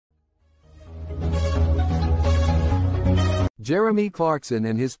Jeremy Clarkson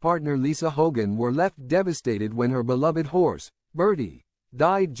and his partner Lisa Hogan were left devastated when her beloved horse, Bertie,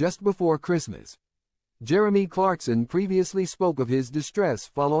 died just before Christmas. Jeremy Clarkson previously spoke of his distress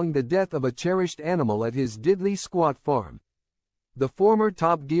following the death of a cherished animal at his Diddley Squat farm. The former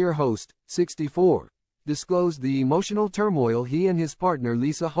Top Gear host, 64, disclosed the emotional turmoil he and his partner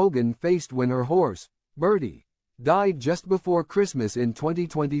Lisa Hogan faced when her horse, Bertie, died just before Christmas in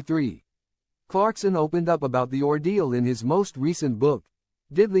 2023. Clarkson opened up about the ordeal in his most recent book,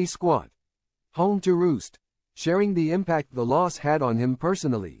 Diddley Squat, Home to Roost, sharing the impact the loss had on him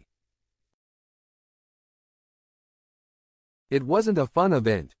personally. "It wasn't a fun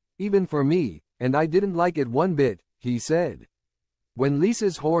event, even for me, and I didn't like it one bit," he said. "When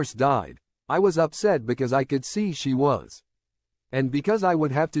Lisa's horse died, I was upset because I could see she was. And because I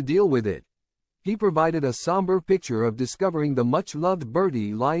would have to deal with it." He provided a somber picture of discovering the much-loved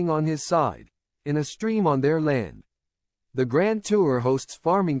Bertie lying on his side, in a stream on their land. The Grand Tour host's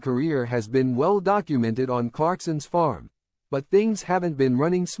farming career has been well documented on Clarkson's farm, but things haven't been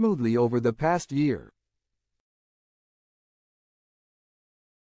running smoothly over the past year.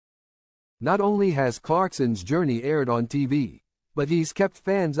 Not only has Clarkson's journey aired on TV, but he's kept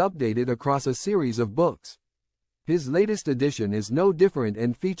fans updated across a series of books. His latest edition is no different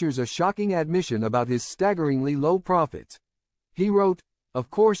and features a shocking admission about his staggeringly low profits. He wrote, "Of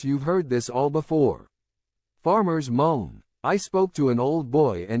course you've heard this all before. Farmers moan. I spoke to an old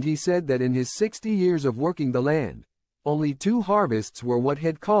boy and he said that in his 60 years of working the land, only 2 harvests were what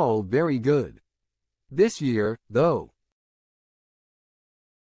he'd call very good. This year, though,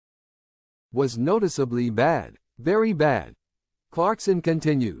 was noticeably bad, very bad." Clarkson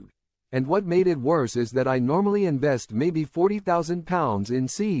continued. "And what made it worse is that I normally invest maybe £40,000 in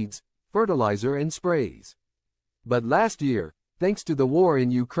seeds, fertilizer and sprays. But last year, thanks to the war in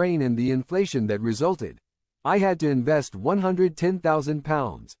Ukraine and the inflation that resulted, I had to invest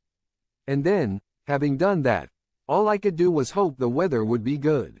 £110,000. And then, having done that, all I could do was hope the weather would be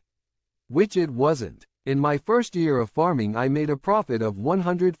good. Which it wasn't. In my first year of farming I made a profit of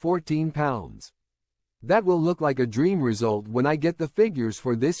 £114. That will look like a dream result when I get the figures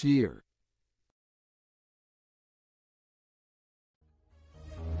for this year."